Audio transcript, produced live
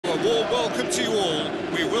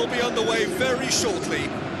underway very shortly,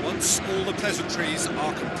 once all the pleasantries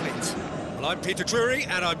are complete. Well, I'm Peter Drury,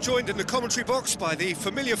 and I'm joined in the commentary box by the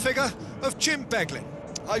familiar figure of Jim Beglin.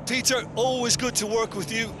 Hi Peter, always good to work with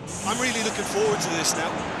you. I'm really looking forward to this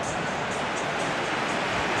now.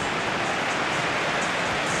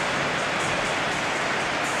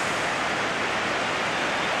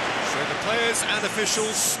 So the players and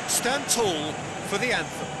officials stand tall for the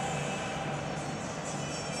anthem.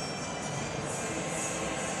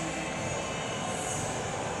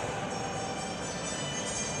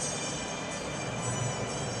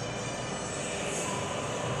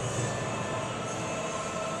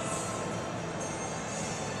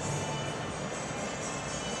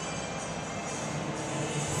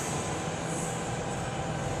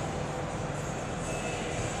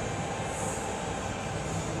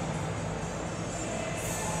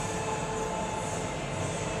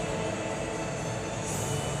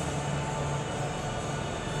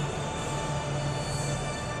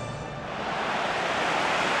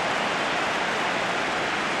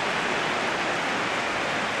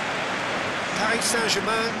 Paris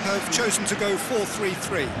Saint-Germain have chosen to go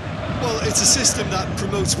 4-3-3. Well, it's a system that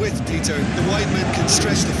promotes width, Peter. The wide men can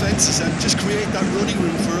stretch defences and just create that running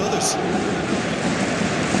room for others.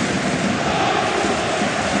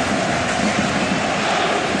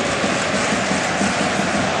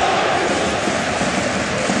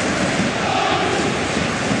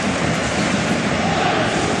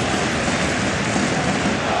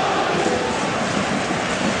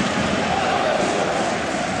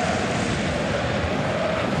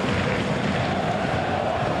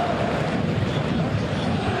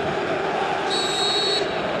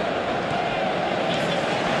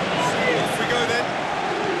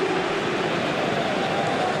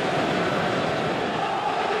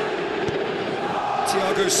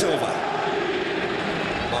 Thiago Silva,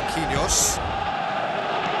 Marquinhos,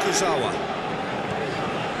 Kurzawa,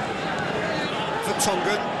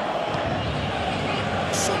 Vertonghen,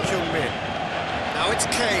 Son Heung-min. Now it's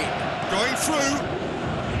Kane, going through.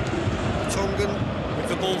 Vertonghen with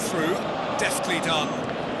the ball through, deftly done.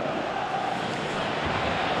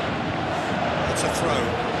 That's a throw.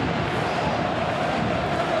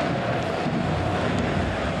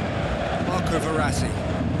 Marco Verratti.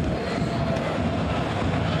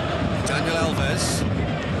 Daniel Alves,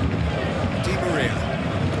 Di Maria,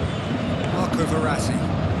 Marco Verratti,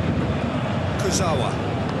 Kurzawa,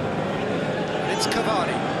 and it's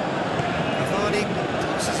Cavani. Cavani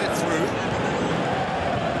passes it through.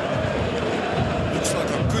 Looks like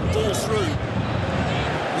a good ball through.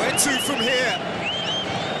 Where to from here?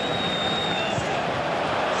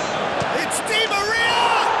 It's Di Maria!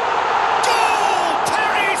 Goal!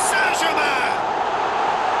 Paris Saint-Germain!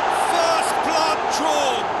 First blood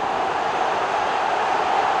drawn.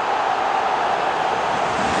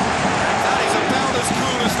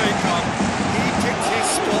 They come. He picked his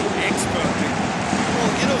spot expertly.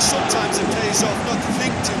 Well, you know, sometimes it pays off not to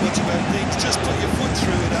think too much about things, just put your foot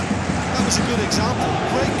through it. That was a good example.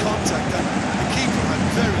 Great contact, and the keeper had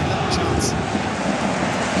very little chance.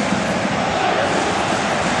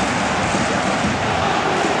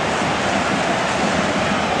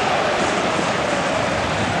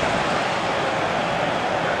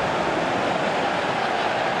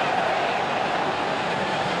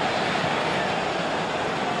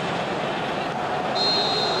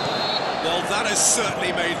 Well, that has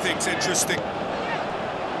certainly made things interesting.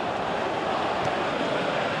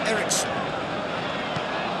 Ericsson.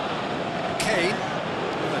 Kane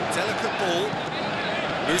with a delicate ball.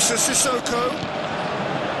 Moussa Sissoko.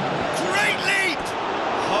 Great lead!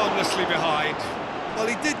 Harmlessly behind. Well,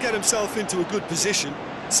 he did get himself into a good position.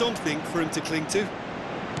 Something for him to cling to.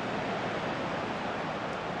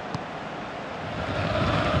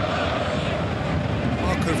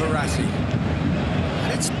 Marco Verratti.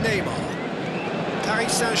 And it's Neymar.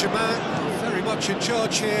 Paris Saint-Germain very much in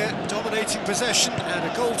charge here, dominating possession and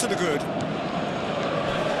a goal to the good.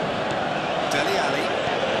 Dele Alli,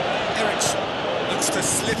 Ericsson looks to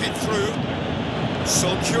slip it through.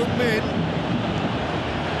 Son Heung-min.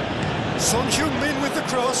 Son Heung-min with the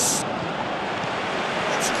cross.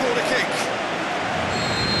 It's a corner kick.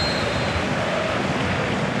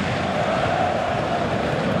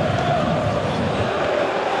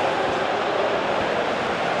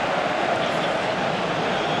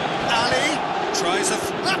 Tries a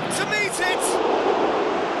up to meet it!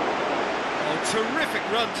 Oh, terrific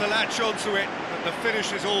run to latch onto it, but the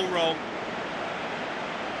finish is all wrong.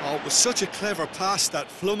 Oh, it was such a clever pass that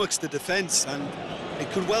flummoxed the defence, and it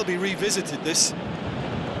could well be revisited, this.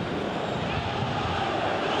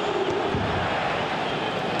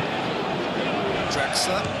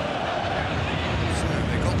 Draxler. So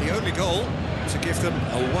they got the only goal to give them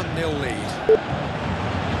a 1-0 lead.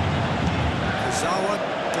 Kurzawa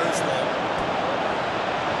goes long.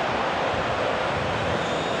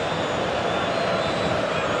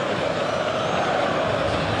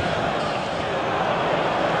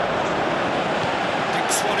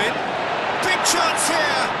 Dinks one in. Big chance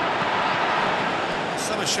here!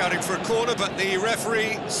 Some are shouting for a corner, but the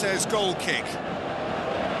referee says goal kick.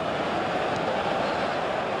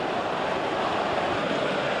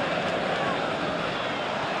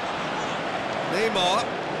 Neymar,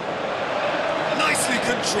 nicely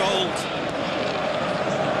controlled.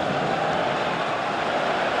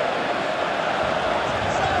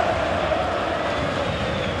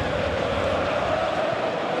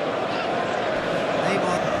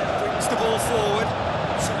 Neymar brings the ball forward.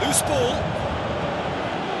 It's a loose ball.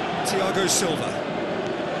 Thiago Silva.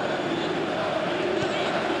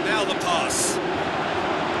 Now the pass.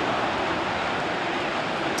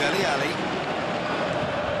 Dele Alli.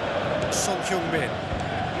 Son Heung-min.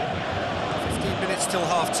 15 minutes till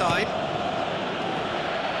half-time.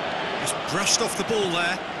 Just brushed off the ball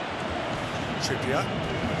there. Trippier.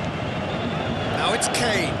 Now it's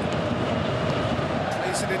Kane.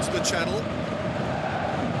 Plays it into the channel.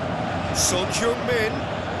 Son Heung-min.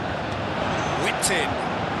 Whipped in.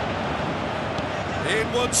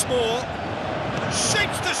 In once more.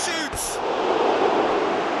 Shapes the shoots!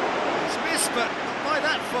 It's missed, but not by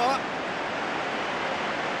that far.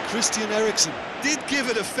 Christian Eriksen did give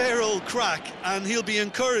it a fair old crack, and he'll be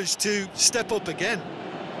encouraged to step up again.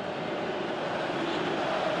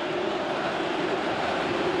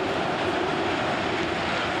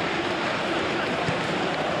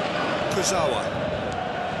 Kurzawa.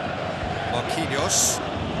 Marquinhos.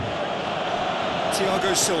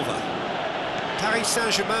 Thiago Silva. Paris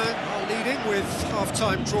Saint-Germain are leading with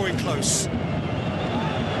half-time drawing close.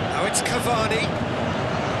 Now it's Cavani.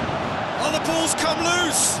 Oh, the ball's come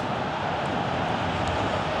loose!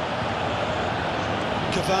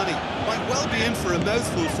 Cavani might well be in for a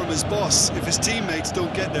mouthful from his boss if his teammates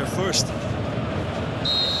don't get there first.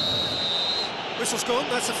 Whistle's gone,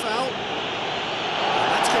 that's a foul.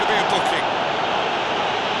 That's going to be a booking.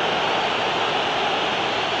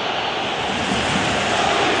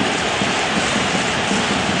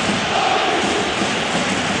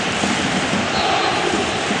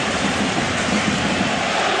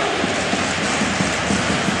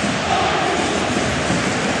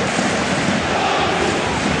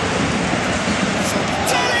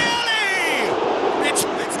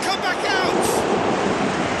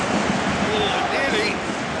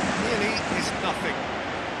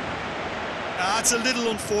 That's a little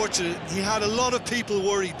unfortunate. He had a lot of people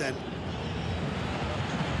worried then.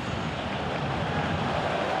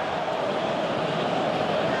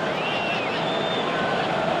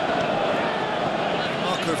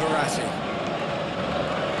 Marco Verratti.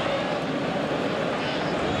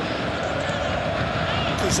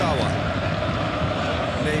 Kurzawa.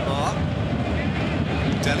 Neymar.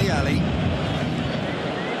 Dele Alli.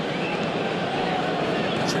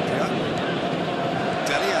 Trippier.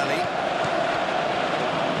 Dele Alli.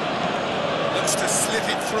 Looks to slip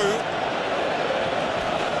it through.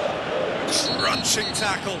 Crunching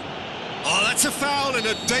tackle. Oh, that's a foul in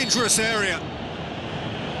a dangerous area.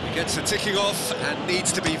 He gets a ticking off and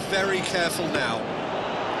needs to be very careful now.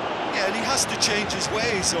 Yeah, and he has to change his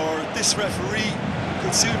ways, or this referee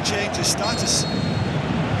could soon change his status.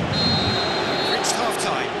 Reached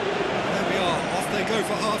half-time. There we are, off they go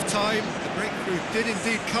for half-time. The breakthrough did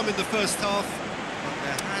indeed come in the first half, but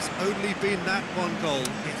there has only been that one goal.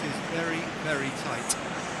 It is very, very tight.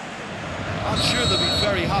 I'm sure they'll be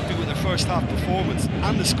very happy with their first half performance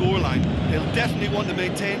and the scoreline. They'll definitely want to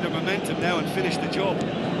maintain their momentum now and finish the job.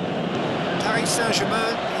 Paris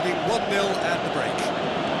Saint-Germain leading 1-0 at the break.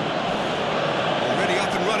 Already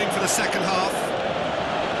up and running for the second half.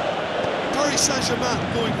 Paris Saint-Germain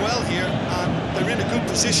going well here, and they're in a good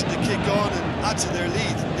position to kick on and add to their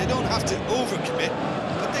lead. They don't have to overcommit,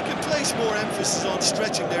 but they can place more emphasis on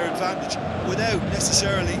stretching their advantage without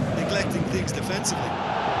necessarily neglecting things defensively.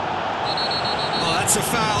 Oh, that's a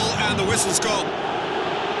foul, and the whistle's gone.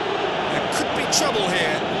 There could be trouble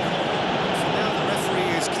here. So now the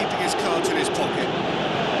referee is keeping his cards in his pocket.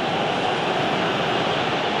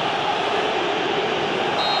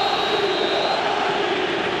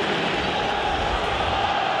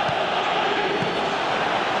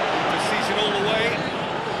 Sees it all the way.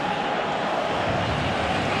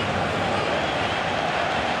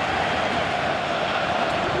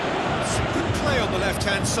 Some good play on the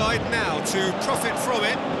left-hand side now to profit from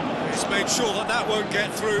it. He's made sure that that won't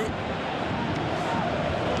get through.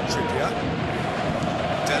 Trippier.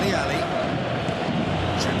 Dele Alli.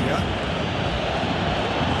 Trippier. Trippier.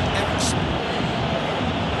 Ericsson.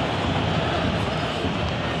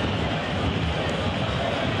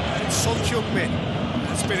 And Son Heung-min.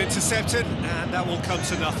 That's been intercepted, and that will come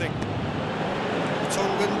to nothing.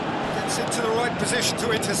 Tongan gets into the right position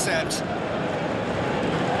to intercept.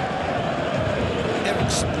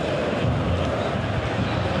 Ericsson.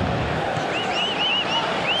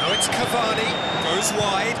 Now it's Cavani, goes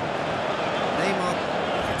wide. Neymar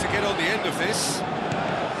looking to get on the end of this,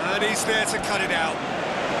 and he's there to cut it out.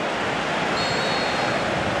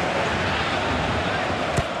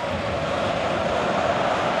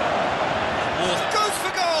 Goes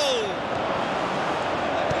for goal!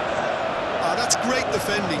 Ah, that's great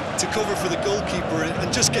defending to cover for the goalkeeper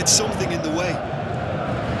and just get something in the way.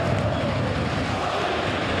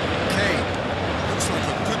 Looks like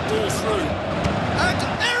a good ball through. And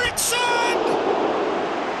Ericsson!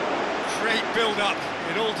 Great build-up.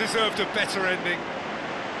 It all deserved a better ending.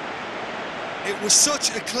 It was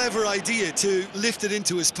such a clever idea to lift it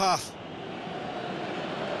into his path.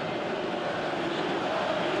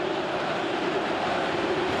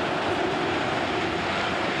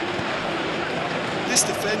 This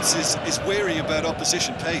defence is wary about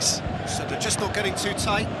opposition pace. So they're just not getting too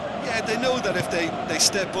tight? Yeah, they know that if they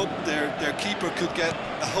step up, their keeper could get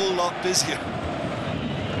a whole lot busier.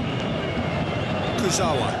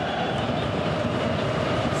 Kuzawa.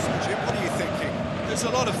 Jim, what are you thinking? There's a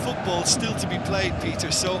lot of football still to be played,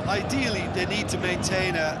 Peter, so ideally they need to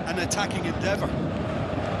maintain an attacking endeavour.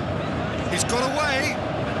 He's got away!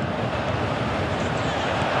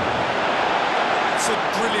 It's a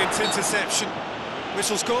brilliant interception.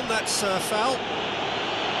 Whistle's gone, that's foul.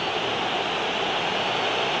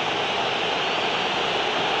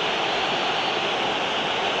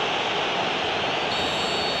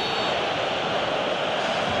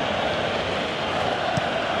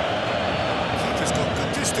 Keeper's got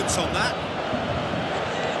good distance on that.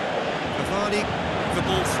 Cavani, the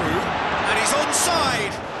ball through, and he's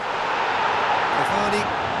onside! Cavani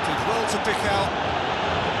did well to pick out.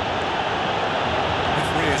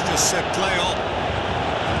 Referee has just said play on.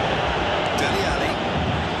 Dele Alli.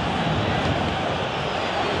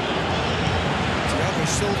 Thiago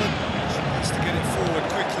Silva tries to get it forward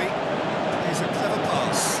quickly. Plays a clever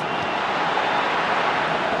pass.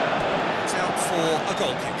 It's out for a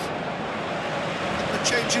goal kick. The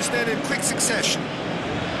changes then in quick succession.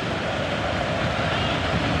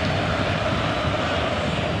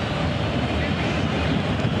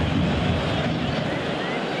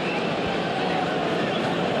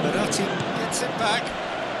 Berratti gets it back.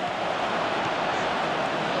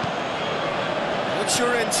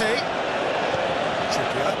 Llorente.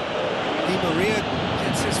 Trippier. Di Maria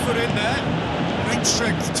gets his foot in there. Great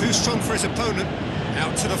strength, too strong for his opponent.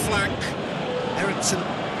 Out to the flank. Ericsson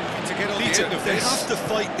to get on the end of they this. have to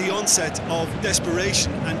fight the onset of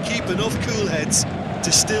desperation and keep enough cool heads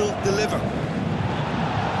to still deliver.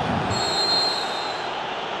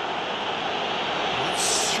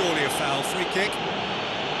 That's surely a foul, free kick.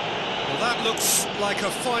 Well, that looks like a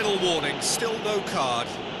final warning. Still no card.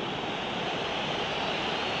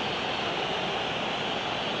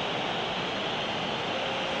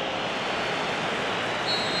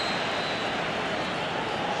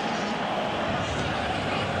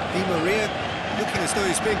 Di Maria looking as though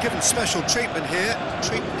he's being given special treatment here.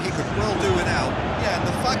 Treatment he could well do without. Yeah, and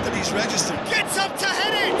the fact that he's registered. Gets up to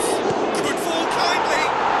head it! Good fall kindly.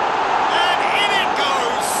 And in it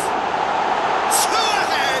goes! Two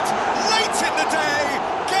ahead, late in the day.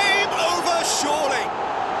 Game over surely.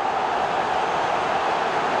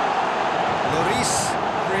 Lloris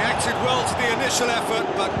reacted well to the initial effort,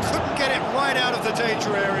 but couldn't get it right out of the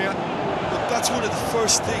danger area. Look, that's one of the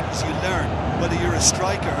first things you learn, whether you're a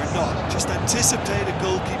striker or not. Just anticipate a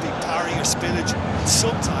goalkeeping parry or spillage, and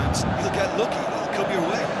sometimes you'll get lucky, it'll come your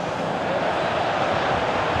way.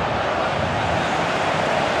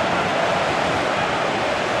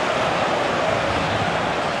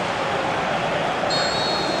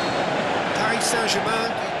 Paris Saint-Germain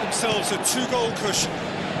get themselves a two-goal cushion.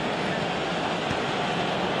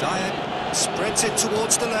 Dyer spreads it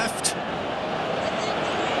towards the left.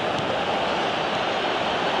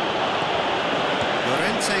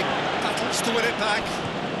 Llorente battles to win it back.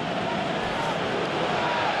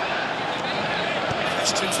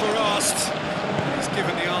 Questions were asked. He's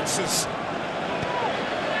given the answers.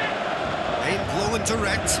 Aimed low and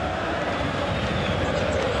direct.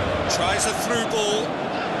 Tries a through ball.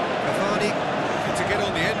 Cavani looking to get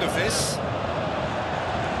on the end of this.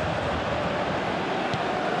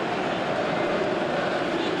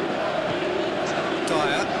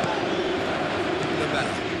 Dyer.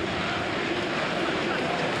 Lamella.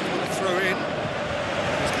 Throw in.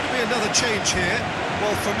 He's going to another change here.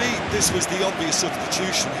 Well, for me, this was the obvious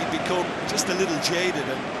substitution. He'd become just a little jaded,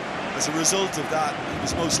 and as a result of that, he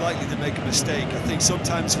was most likely to make a mistake. I think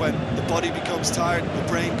sometimes when the body becomes tired, the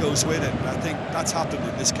brain goes with it, and I think that's happened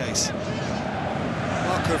in this case.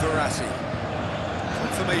 Marco Verratti.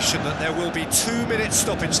 Confirmation that there will be 2 minutes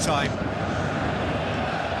stoppage time.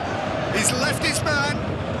 He's left his man.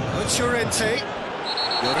 It's Llorente.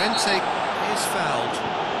 Llorente is fouled.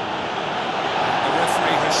 The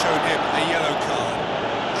referee has shown him a yellow card.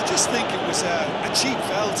 I just think it was a cheap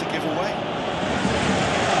foul to give away.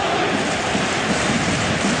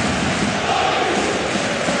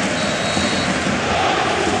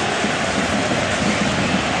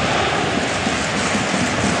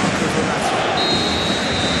 Marco Verratti.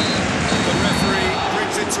 The referee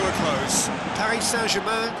brings it to a close. Paris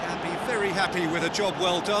Saint-Germain can be very happy with a job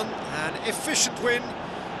well done, an efficient win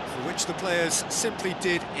for which the players simply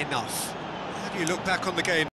did enough. How do you look back on the game?